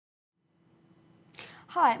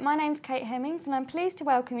Hi, my name's Kate Hemmings and I'm pleased to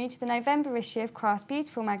welcome you to the November issue of Crafts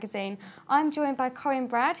Beautiful magazine. I'm joined by Corinne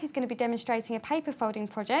Bradd, who's going to be demonstrating a paper folding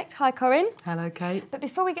project. Hi Corinne. Hello Kate. But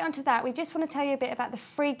before we get onto that, we just want to tell you a bit about the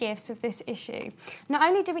free gifts with this issue. Not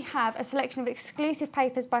only do we have a selection of exclusive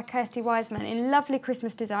papers by Kirsty Wiseman in lovely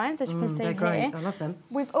Christmas designs, as you can see they're great. here. I love them.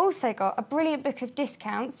 We've also got a brilliant book of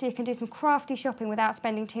discounts, so you can do some crafty shopping without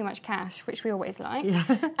spending too much cash, which we always like. Yeah.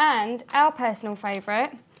 And our personal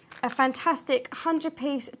favourite, a fantastic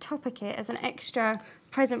 100-piece topper kit as an extra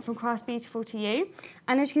present from Crafts Beautiful to you.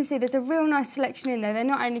 And as you can see, there's a real nice selection in there. They're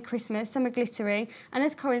not only Christmas, some are glittery. And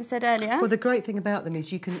as Corinne said earlier... Well, the great thing about them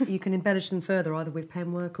is you can embellish them further, either with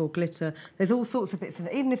penwork or glitter. There's all sorts of bits in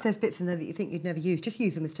there. Even if there's bits in there that you think you'd never use, just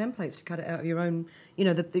use them as templates to cut it out of your own, you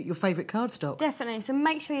know, your favourite cardstock. Definitely, so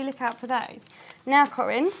make sure you look out for those. Now,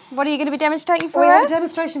 Corinne, what are you going to be demonstrating for us? We have a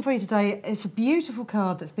demonstration for you today. It's a beautiful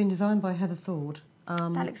card that's been designed by Heather Ford.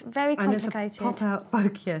 That looks very complicated. And it's a pop-out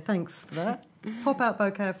bouquet. Yeah, thanks for that. Pop-out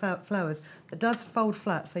bouquet of flowers that does fold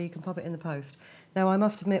flat, so you can pop it in the post. Now, I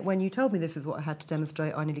must admit, when you told me this is what I had to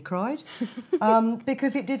demonstrate, I nearly cried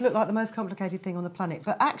because it did look like the most complicated thing on the planet.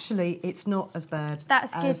 But actually, it's not as bad.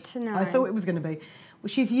 That's good to know. I thought it was going to be. Well,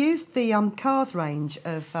 she's used the Cars range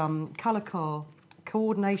of Colour Car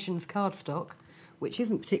Coordinations cardstock, which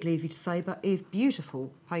isn't particularly easy to say, but is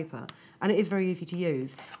beautiful paper, and it is very easy to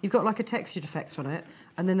use. You've got like a textured effect on it,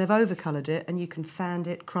 and then they've overcoloured it, and you can sand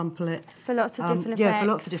it, crumple it. For lots of different effects. Yeah, for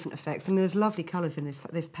lots of different effects, and there's lovely colours in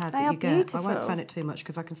this pad that you get. Beautiful. I won't fan it too much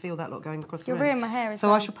because I can see all that lot going across the room. You're ruining my hair as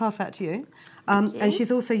well. well. So I shall pass that to you. And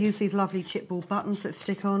she's also used these lovely chipboard buttons that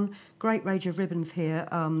stick on. Great range of ribbons here,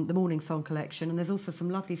 the Morning Song collection, and there's also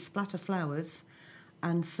some lovely splatter flowers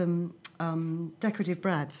and some decorative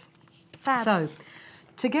brads. Fab. So,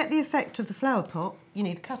 to get the effect of the flower pot, you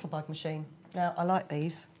need a cuttlebug machine. Now, I like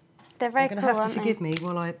these. They're very cool, You're going to have to forgive me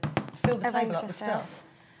while I fill the table up with stuff.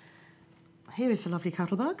 Here is the lovely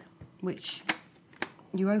cuttlebug, which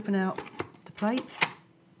you open out the plates,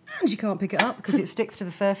 and you can't pick it up because it sticks to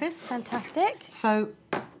the surface. Fantastic. So,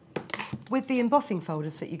 with the embossing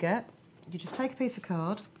folders that you get, you just take a piece of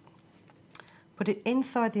card, put it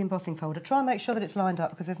inside the embossing folder. Try and make sure that it's lined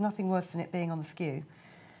up because there's nothing worse than it being on the skew.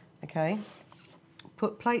 Okay.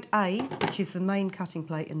 Put plate A, which is the main cutting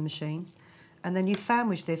plate in the machine, and then you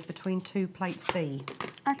sandwich this between two plates B.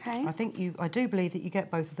 Okay. I do believe that you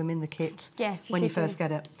get both of them in the kit when you first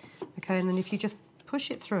get it. Okay, and then if you just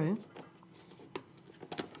push it through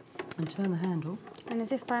and turn the handle. And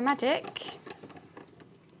as if by magic.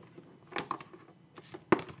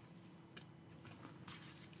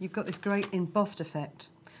 You've got this great embossed effect.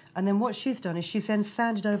 And then what she's done is she's then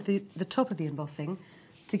sanded over the top of the embossing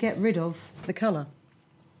to get rid of the colour.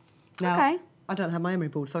 Now, I don't have my emery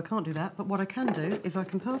board, so I can't do that, but what I can do is I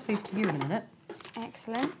can pass these to you in a minute.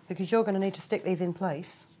 Excellent. Because you're going to need to stick these in place.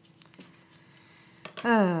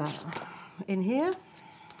 In here,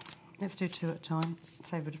 let's do two at a time,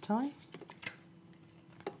 save a bit of time.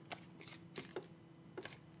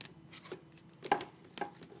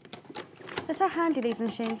 They're so handy, these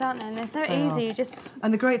machines, aren't they? And they're so easy. You just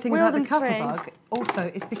and the great thing about the cuttlebug also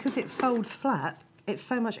is because it folds flat, it's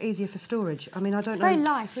so much easier for storage. I mean, I don't know. It's very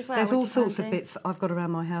light as well. There's all sorts of bits I've got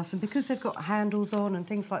around my house, and because they've got handles on and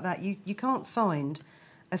things like that, you can't find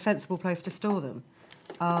a sensible place to store them.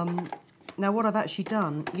 Now, what I've actually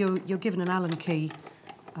done, you're given an Allen key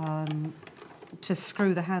to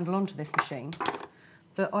screw the handle onto this machine,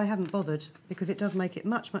 but I haven't bothered because it does make it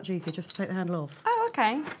much, much easier just to take the handle off. Oh,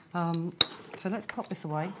 okay. So let's pop this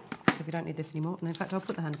away because we don't need this anymore. And in fact, I'll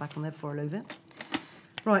put the handle back on there before I lose it.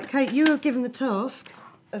 Right, Kate, you were given the task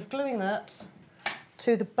of gluing that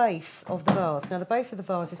to the base of the vase. Now, the base of the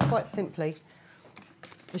vase is quite simply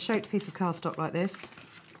a shaped piece of cardstock like this.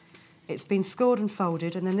 It's been scored and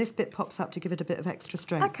folded, and then this bit pops up to give it a bit of extra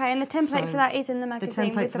strength. Okay, and the template for that is in the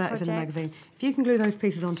magazine. The template for that is in the magazine. If you can glue those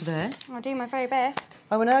pieces onto there. I'll do my very best.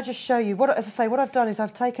 I will now just show you, as I say, what I've done is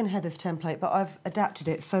I've taken Heather's template, but I've adapted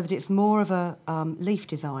it so that it's more of a leaf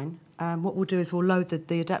design. And what we'll do is we'll load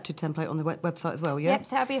the adapted template on the website as well, yeah? Yep, so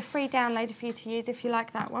that'll be a free download for you to use if you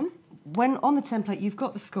like that one. When on the template you've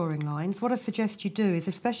got the scoring lines, what I suggest you do is,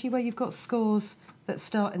 especially where you've got scores that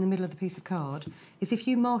start in the middle of the piece of card, is if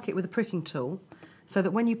you mark it with a pricking tool, so that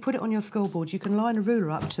when you put it on your scoreboard, you can line a ruler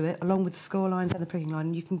up to it, along with the score lines and the pricking line,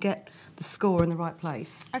 and you can get the score in the right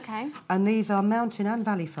place. Okay. And these are mountain and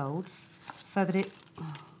valley folds, so that it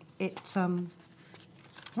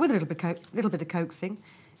with a little bit of coaxing,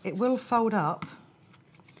 it will fold up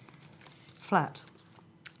flat.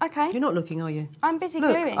 Okay. You're not looking, are you? I'm busy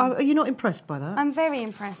gluing. Are you not impressed by that? I'm very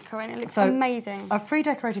impressed, Corinne. It looks amazing. I've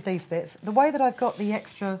pre-decorated these bits. The way that I've got the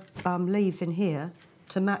extra leaves in here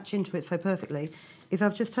to match into it so perfectly is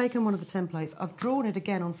I've just taken one of the templates, I've drawn it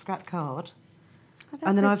again on scrap card,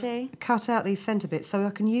 and then pretty. I've cut out these centre bits so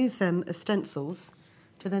I can use them as stencils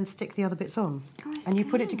to then stick the other bits on. Oh, and you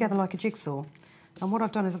put it together like a jigsaw. And what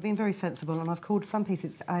I've done is I've been very sensible and I've called some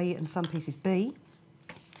pieces A and some pieces B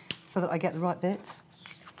so that I get the right bits.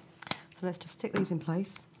 So let's just stick these in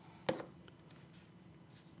place.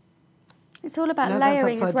 It's all about No, that's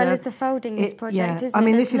layering as upside well down. as the folding this project, Yeah, isn't I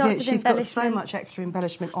mean, it? this is There's it. lots of She's got so embellishments. much extra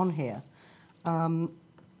embellishment on here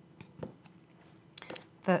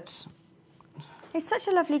that... It's such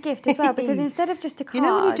a lovely gift as well because instead of just a card... You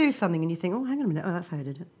know when you do something and you think, oh, hang on a minute, oh, that's how I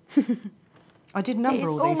did it. I did number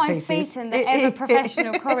all these pieces. It's almost beaten the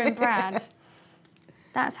ever-professional Corinne Bradd.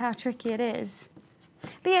 That's how tricky it is.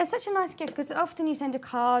 But yeah, it's such a nice gift because often you send a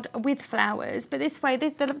card with flowers, but this way the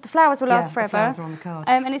flowers will last forever. The flowers are on the card.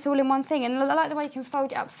 And it's all in one thing. And I like the way you can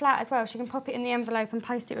fold it up flat as well, so you can pop it in the envelope and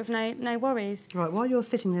post it with no worries. Right, while you're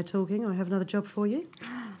sitting there talking, I have another job for you.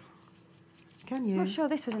 Can you? I'm not sure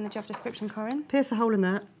this was in the job description, Corinne. Pierce a hole in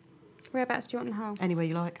that. Whereabouts do you want the hole? Anywhere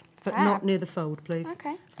you like, but Fab. not near the fold, please.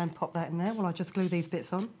 Okay. And pop that in there while I just glue these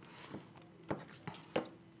bits on.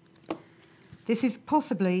 This is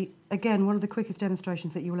possibly, again, one of the quickest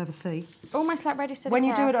demonstrations that you will ever see. Almost like registered. When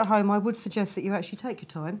you do it at home, I would suggest that you actually take your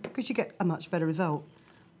time because you get a much better result.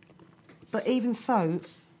 But even so...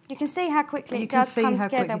 You can see how quickly you it can does see come how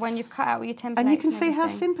together quickly- when you've cut out all your templates. And you can see how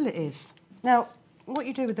everything. simple it is. Now, what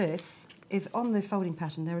you do with this is on the folding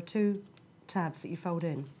pattern, there are two tabs that you fold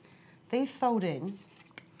in. These fold in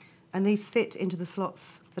and these fit into the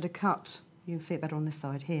slots that are cut. You can see it better on this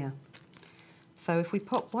side here. So if we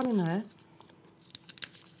pop one in there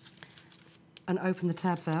and open the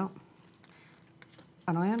tabs out,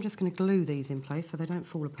 and I am just going to glue these in place so they don't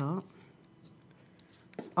fall apart.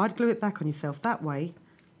 I'd glue it back on yourself. That way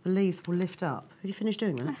the leaves will lift up. Have you finished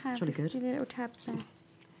doing that? I have. Jolly good. Do the little tabs there.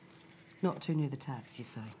 Not too near the tabs, you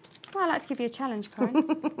say. Well, I like to give you a challenge, Corinne.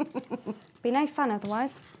 Be no fun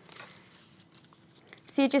otherwise.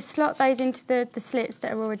 So you just slot those into the slits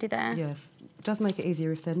that are already there? Yes. It does make it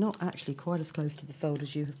easier if they're not actually quite as close to the fold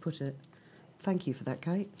as you have put it. Thank you for that,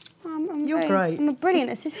 Kate. You're great. I'm a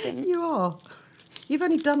brilliant assistant. You are. You've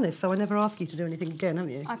only done this, so I never ask you to do anything again,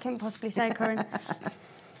 haven't you? I couldn't possibly say, Corinne.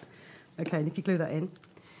 Okay, and if you glue that in.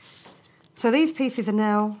 So these pieces are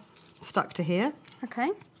now stuck to here.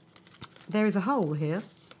 Okay. There is a hole here,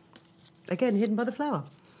 again hidden by the flower.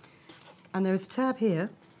 And there is a tab here.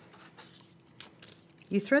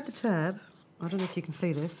 You thread the tab, I don't know if you can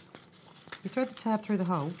see this, you thread the tab through the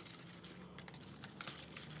hole,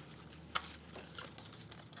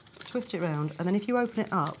 twist it round, and then if you open it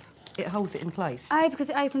up, it holds it in place. Oh, because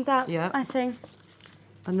it opens up. Yeah. I see.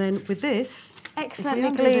 And then with this, Excellently if we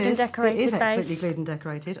undo glued and this, decorated it is base. absolutely glued and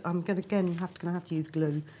decorated. I'm going to have to use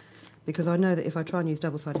glue because I know that if I try and use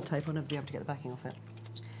double-sided tape, I'll never be able to get the backing off it.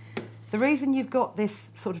 The reason you've got this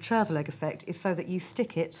sort of trouser leg effect is so that you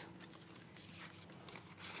stick it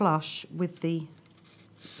flush with the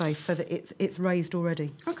base so that it's raised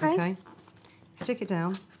already. Okay. Stick it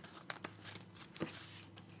down.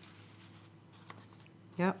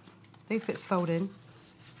 Yep. These bits fold in.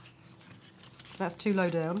 That's too low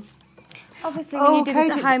down. Obviously, when you do this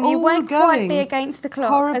Kate, at home, you it's won't all quite be going against the clock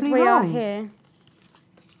as horribly we are wrong. here.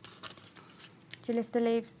 Do you lift the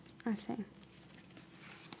leaves? I see.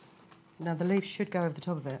 Now the leaves should go over the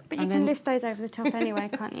top of it. But you And can then lift those over the top anyway,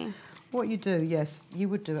 can't you? what you do, yes, you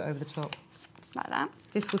would do it over the top. Like that.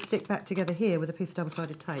 This will stick back together here with a piece of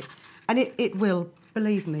double-sided tape. And it will,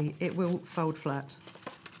 believe me, it will fold flat.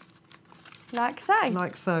 Like so.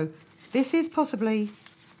 Like so. This is possibly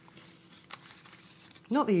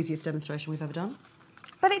not the easiest demonstration we've ever done.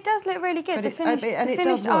 But it does look really good. But The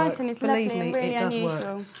finished item is Believe lovely me, and really it does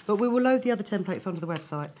unusual. work. But we will load the other templates onto the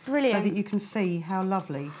website. Brilliant. So that you can see how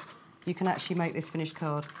lovely you can actually make this finished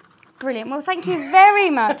card. Brilliant. Well, thank you very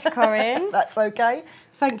much, Corinne. That's okay.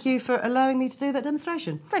 Thank you for allowing me to do that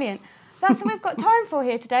demonstration. Brilliant. That's what we've got time for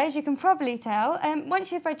here today, as you can probably tell.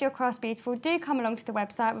 Once you've read your Crafts Beautiful, do come along to the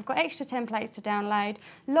website. We've got extra templates to download,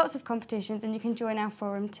 lots of competitions, and you can join our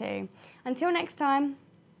forum too. Until next time.